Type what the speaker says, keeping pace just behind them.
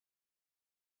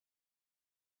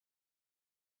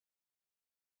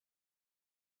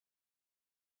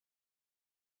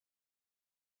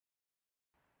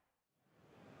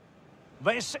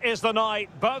This is the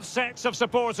night both sets of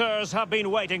supporters have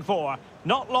been waiting for.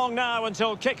 Not long now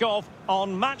until kick-off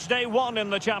on match day 1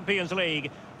 in the Champions League.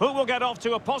 Who will get off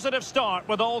to a positive start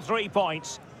with all 3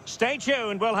 points? Stay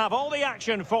tuned, we'll have all the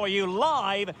action for you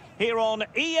live here on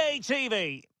EA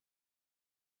TV.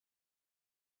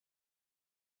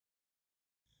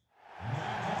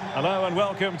 Hello and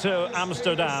welcome to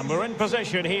Amsterdam. We're in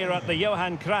position here at the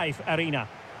Johan Cruyff Arena.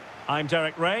 I'm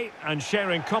Derek Ray, and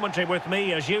sharing commentary with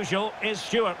me, as usual, is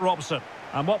Stuart Robson.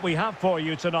 And what we have for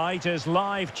you tonight is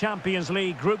live Champions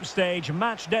League group stage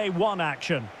match day 1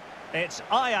 action. It's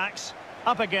Ajax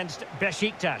up against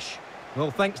Besiktas.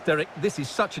 Well, thanks, Derek. This is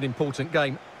such an important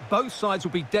game. Both sides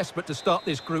will be desperate to start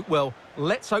this group well.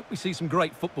 Let's hope we see some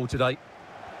great football today.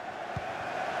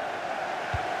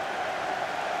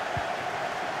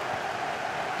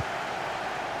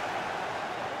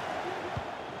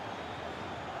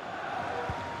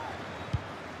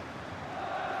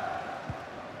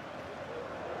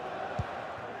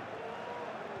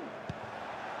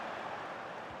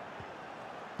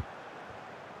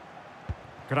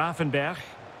 Gravenberg.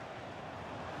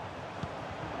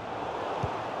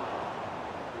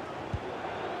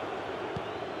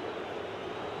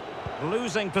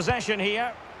 Losing possession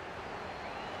here.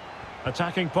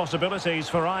 Attacking possibilities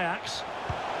for Ajax.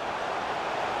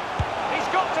 He's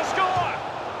got to score!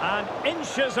 And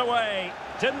inches away.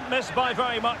 Didn't miss by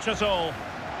very much at all.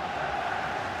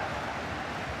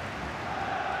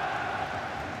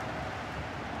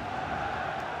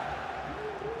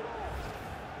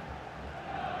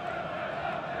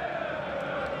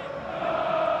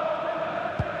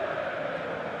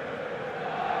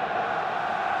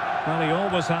 Well, he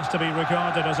always has to be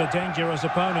regarded as a dangerous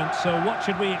opponent, so what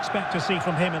should we expect to see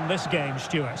from him in this game,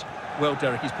 Stuart? Well,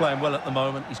 Derek, he's playing well at the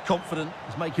moment. He's confident,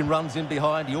 he's making runs in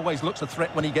behind. He always looks a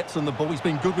threat when he gets on the ball. He's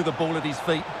been good with the ball at his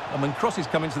feet. And when crosses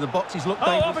come into the box, he's looked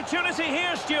dangerous. Oh, opportunity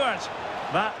here, Stuart!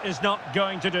 That is not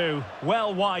going to do.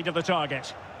 Well wide of the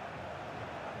target.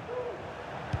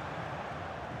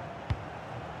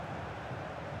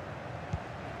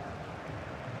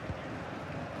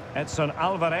 Edson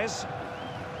Alvarez.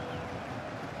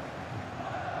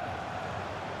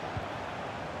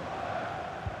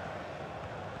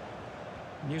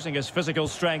 Using his physical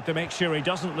strength to make sure he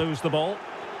doesn't lose the ball.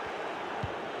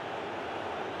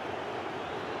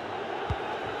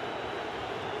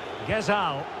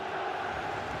 Gezal.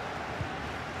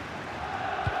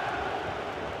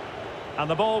 And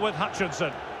the ball with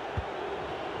Hutchinson.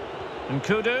 And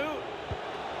Kudu.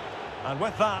 And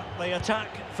with that, the attack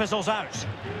fizzles out.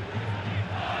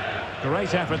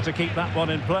 Great effort to keep that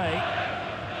one in play.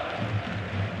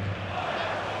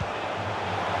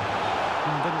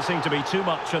 Didn't seem to be too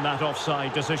much in that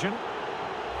offside decision.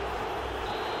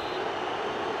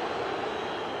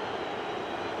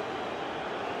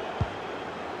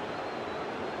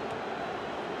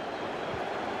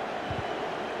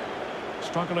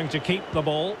 Struggling to keep the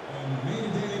ball.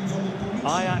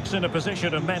 Ajax in a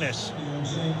position of menace.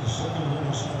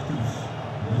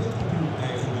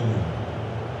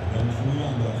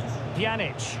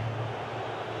 Pjanic.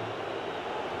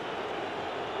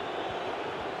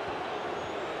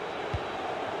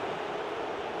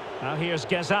 Now here's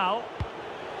Gezal.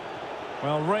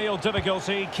 Well, real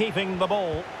difficulty keeping the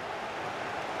ball.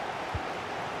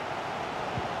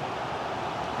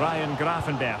 Ryan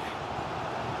Gravenberg.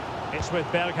 It's with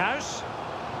Berghuis.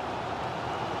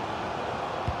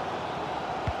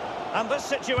 And this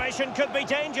situation could be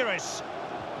dangerous.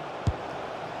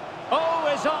 Oh,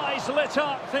 his eyes lit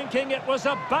up, thinking it was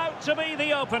about to be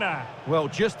the opener. Well,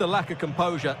 just the lack of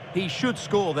composure. He should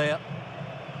score there.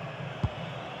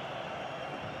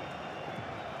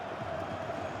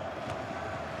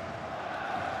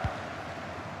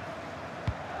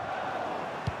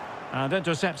 And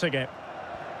intercepting it.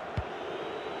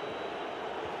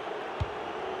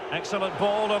 Excellent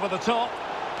ball over the top.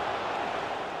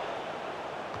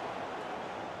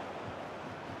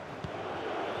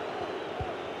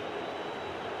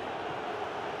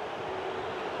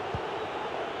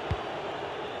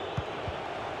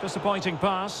 Disappointing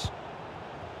pass.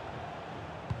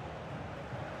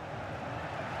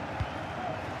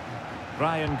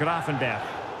 Ryan Gravenberg.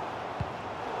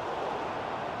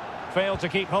 Failed to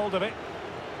keep hold of it.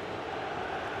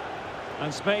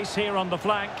 And space here on the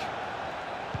flank.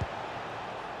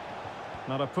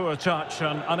 Not a poor touch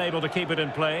and unable to keep it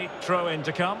in play. Throw in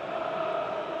to come.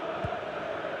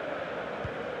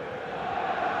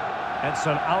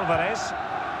 Edson Alvarez.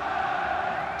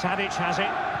 Tadic has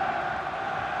it.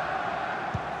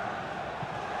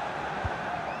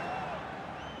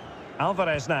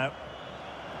 Alvarez now.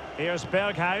 Here's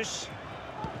Berghuis.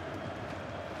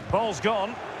 Ball's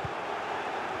gone.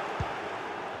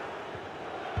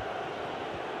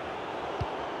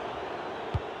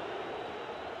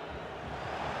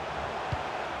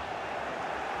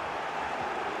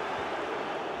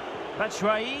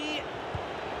 Batshuayi.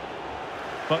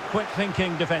 But quick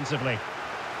thinking defensively.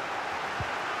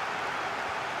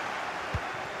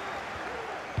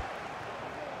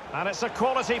 And it's a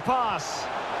quality pass.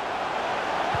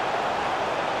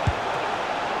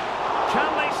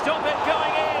 Can they stop it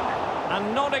going in?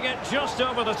 And nodding it just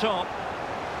over the top.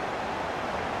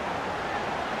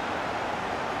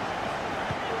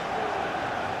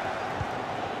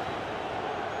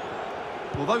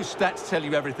 Well, those stats tell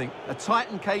you everything. A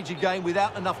tight and cagey game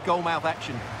without enough goalmouth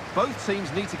action. Both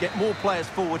teams need to get more players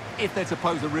forward if they're to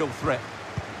pose a real threat.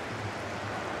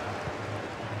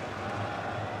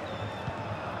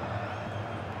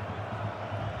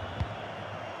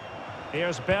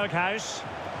 Here's Berghuis.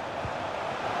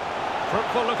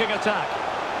 Fruitful looking attack.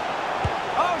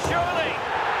 Oh, surely!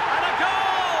 And a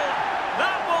goal!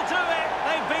 That will do it!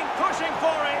 They've been pushing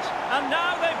for it, and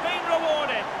now they've been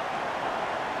rewarded.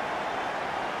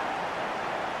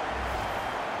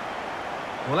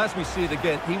 Well, as we see it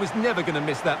again, he was never going to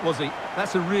miss that, was he?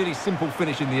 That's a really simple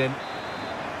finish in the end.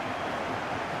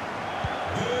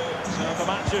 So the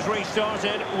match has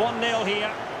restarted. 1-0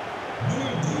 here.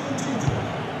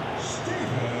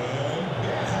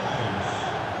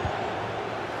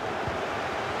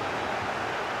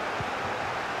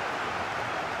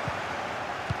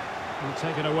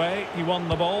 Taken away, he won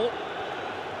the ball.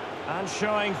 And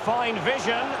showing fine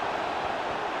vision.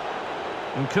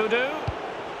 Nkudu.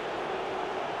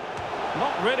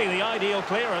 Not really the ideal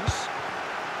clearance.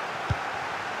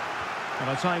 And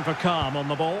a time for calm on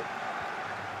the ball.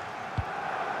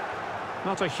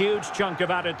 Not a huge chunk of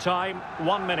added time,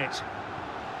 1 minute.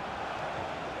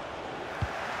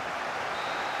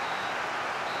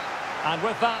 And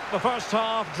with that, the first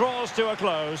half draws to a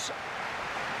close.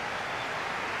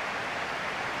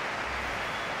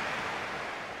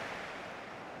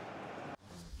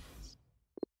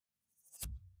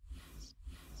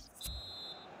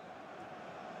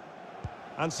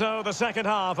 And so the second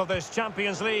half of this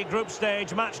Champions League group stage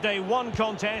matchday 1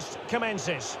 contest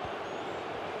commences.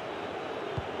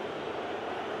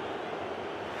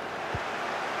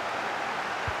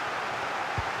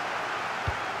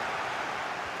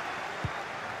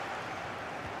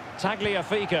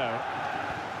 Tagliafico.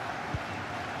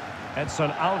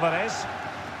 Edson Alvarez.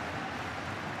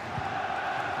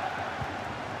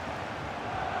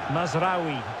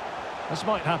 Mazraoui. This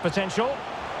might have potential.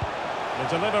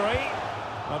 The delivery.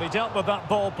 But he dealt with that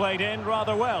ball played in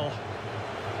rather well.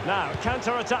 Now,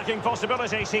 counter-attacking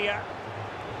possibilities here.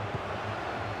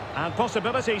 And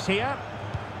possibilities here.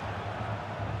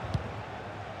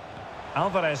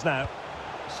 Alvarez now.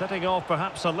 Setting off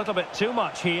perhaps a little bit too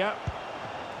much here.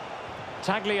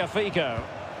 Tagliafico.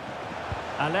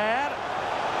 Aller.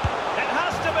 It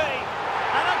has to be.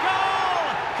 And a goal!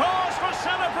 Cause for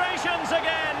celebrations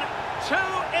again.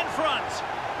 2 in front.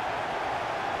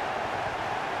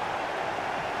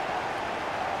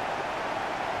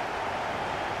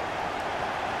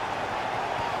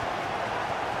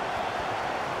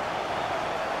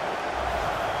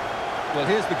 Well,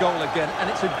 here's the goal again, and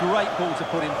it's a great ball to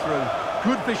put him through.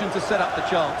 Good vision to set up the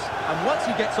chance. And once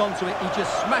he gets onto it, he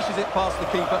just smashes it past the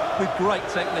keeper with great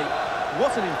technique.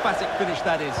 What an emphatic finish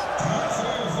that is.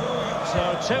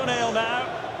 So 2-0 now.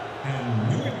 And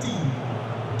number 10,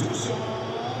 Dusan.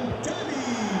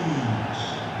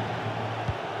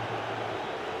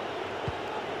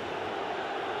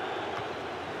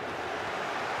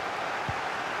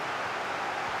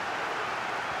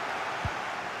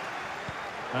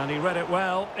 And he read it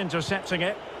well, intercepting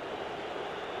it.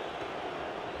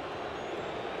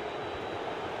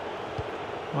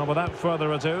 Well, without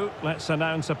further ado, let's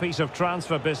announce a piece of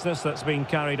transfer business that's been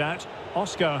carried out.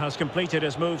 Oscar has completed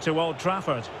his move to Old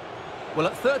Trafford. Well,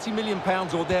 at £30 million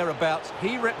or thereabouts,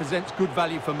 he represents good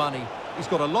value for money. He's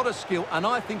got a lot of skill, and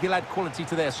I think he'll add quality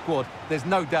to their squad. There's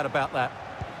no doubt about that.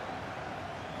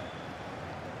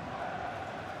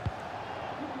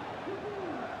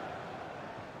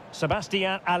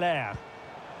 Sébastien Aller.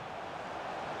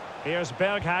 Here's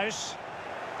Berghuis.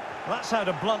 That's how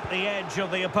to blunt the edge of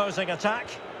the opposing attack.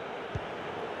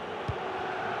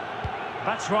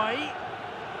 Batshuayi.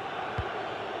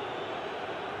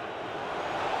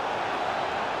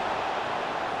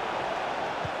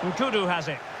 Nkudu has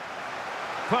it.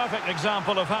 Perfect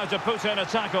example of how to put in a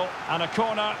tackle, and a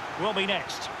corner will be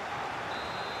next.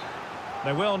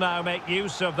 They will now make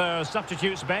use of their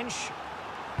substitutes bench.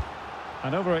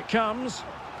 And over it comes.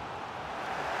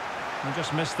 And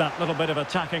just missed that little bit of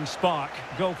attacking spark.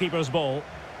 Goalkeeper's ball.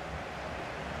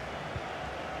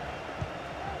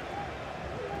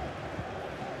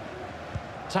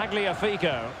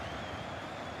 Tagliafico.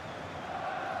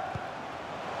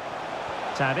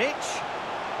 Tadic.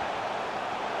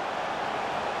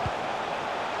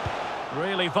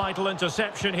 Really vital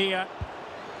interception here.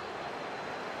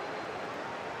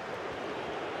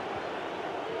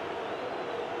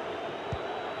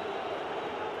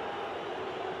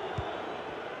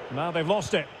 Now they've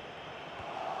lost it.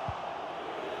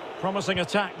 Promising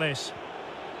attack, this.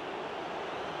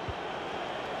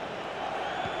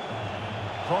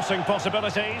 Crossing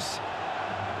possibilities.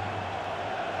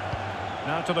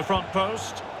 Now to the front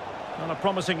post. Not a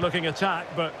promising looking attack,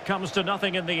 but comes to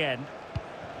nothing in the end.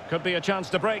 Could be a chance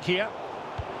to break here.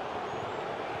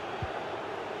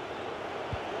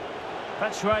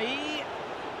 Batshuayi.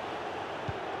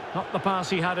 Not the pass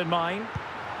he had in mind.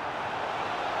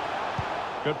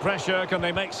 Good pressure. Can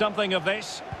they make something of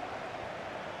this?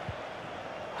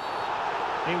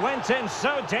 He went in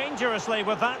so dangerously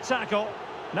with that tackle.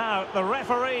 Now, the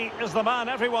referee is the man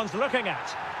everyone's looking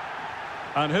at.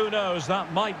 And who knows,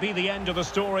 that might be the end of the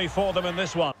story for them in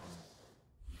this one.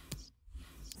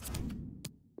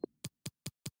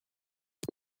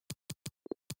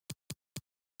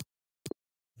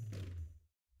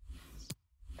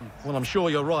 Well, I'm sure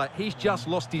you're right. He's just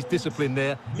lost his discipline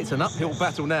there. It's an uphill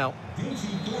battle now.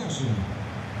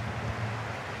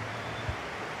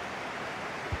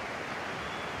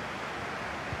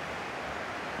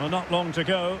 Well, not long to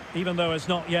go. Even though it's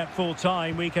not yet full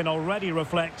time, we can already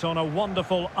reflect on a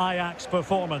wonderful Ajax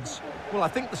performance. Well, I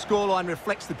think the scoreline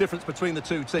reflects the difference between the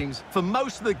two teams. For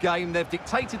most of the game, they've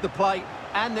dictated the play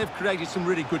and they've created some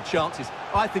really good chances.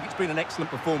 I think it's been an excellent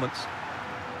performance.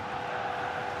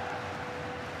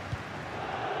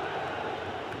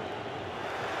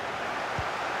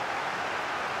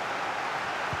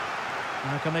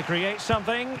 Now can they create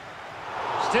something?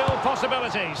 Still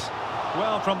possibilities.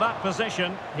 Well, from that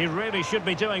position, he really should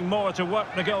be doing more to work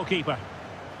the goalkeeper.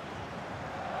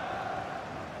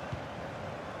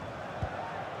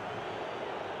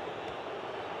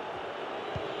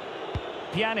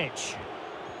 Pjanic.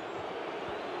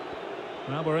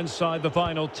 Now we're inside the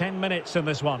final 10 minutes in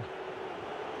this one.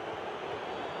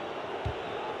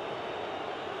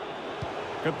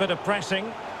 Good bit of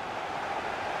pressing.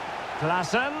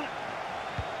 Klaassen.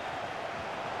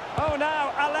 Oh,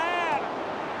 now, Allaire!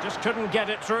 Just couldn't get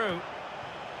it through.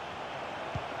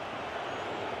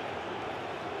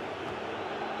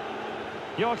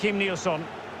 Joachim Nilsson.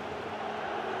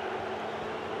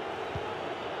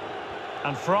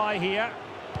 And Fry here.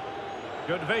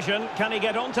 Good vision. Can he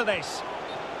get onto this?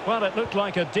 Well, it looked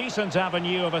like a decent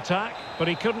avenue of attack, but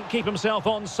he couldn't keep himself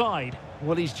onside.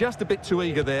 Well, he's just a bit too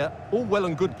eager there. All well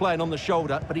and good playing on the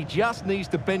shoulder, but he just needs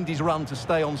to bend his run to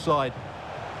stay onside.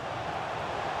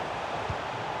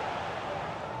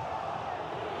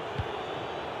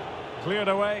 Cleared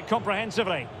away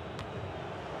comprehensively.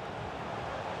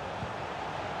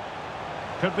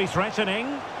 Could be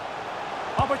threatening.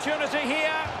 Opportunity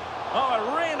here. Oh,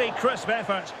 a really crisp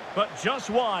effort, but just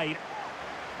wide.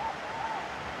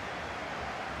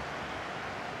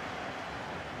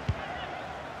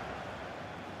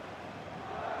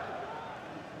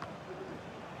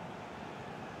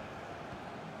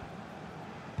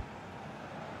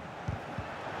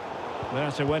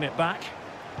 There to win it back.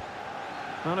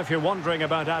 And if you're wondering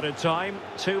about added time,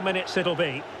 2 minutes it'll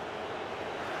be.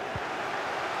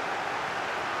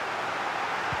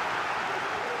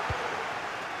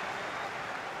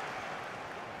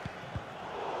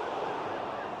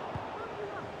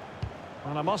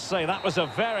 And I must say, that was a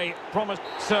very promising...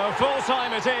 So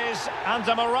full-time it is, and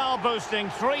a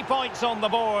morale-boosting 3 points on the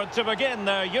board to begin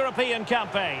their European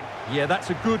campaign. Yeah,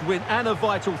 that's a good win and a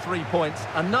vital 3 points.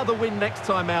 Another win next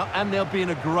time out, and they'll be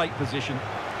in a great position.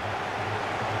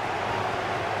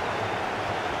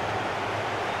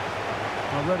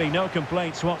 Already no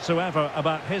complaints whatsoever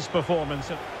about his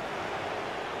performance.